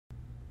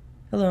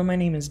Hello, my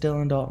name is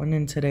Daulton,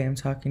 and today I'm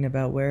talking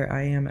about where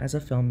I am as a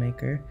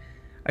filmmaker.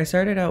 I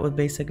started out with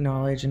basic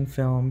knowledge in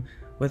film,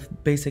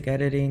 with basic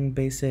editing,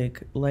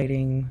 basic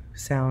lighting,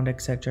 sound,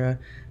 etc.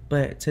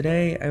 But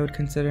today I would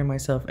consider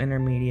myself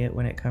intermediate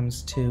when it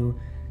comes to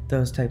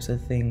those types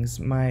of things.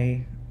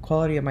 My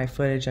quality of my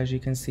footage, as you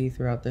can see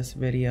throughout this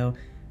video,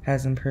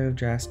 has improved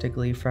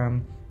drastically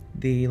from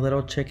the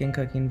little chicken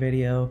cooking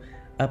video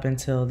up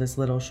until this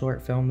little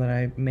short film that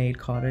I made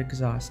called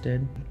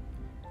Exhausted,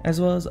 as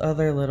well as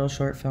other little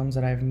short films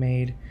that I've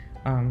made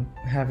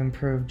have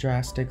improved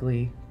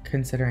drastically,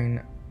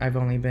 considering I've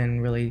only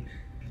been really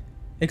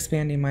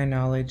expanding my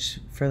knowledge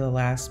for the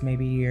last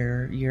maybe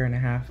year and a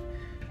half.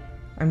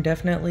 I'm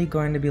definitely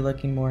going to be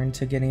looking more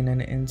into getting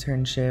an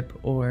internship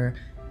or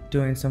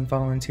doing some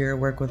volunteer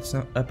work with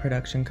a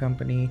production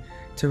company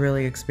to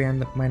really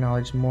expand my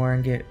knowledge more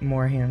and get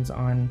more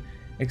hands-on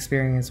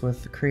experience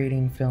with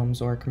creating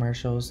films or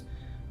commercials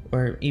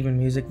or even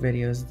music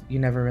videos. You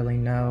never really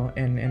know,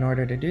 and in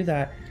order to do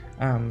that,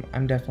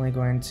 I'm definitely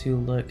going to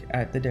look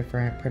at the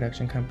different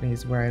production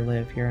companies where I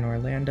live here in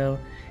Orlando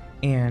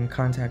and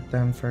contact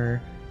them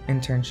for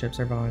internships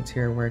or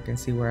volunteer work and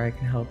see where I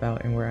can help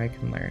out and where I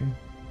can learn.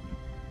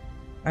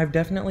 I've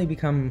definitely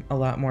become a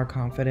lot more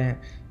confident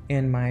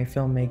in my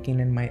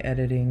filmmaking and my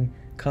editing,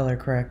 color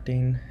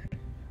correcting,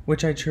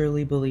 which I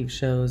truly believe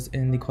shows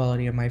in the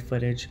quality of my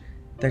footage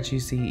that you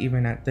see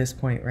even at this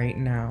point right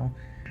now.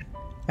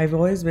 I've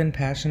always been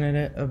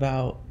passionate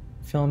about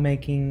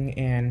filmmaking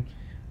and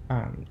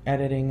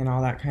editing and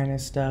all that kind of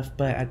stuff,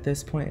 but at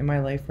this point in my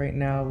life right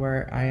now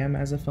where I am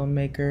as a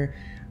filmmaker,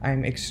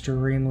 I'm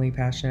extremely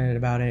passionate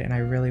about it and I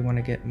really want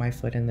to get my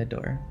foot in the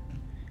door.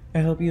 I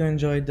hope you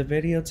enjoyed the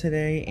video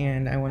today,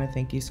 and I want to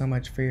thank you so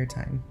much for your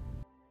time.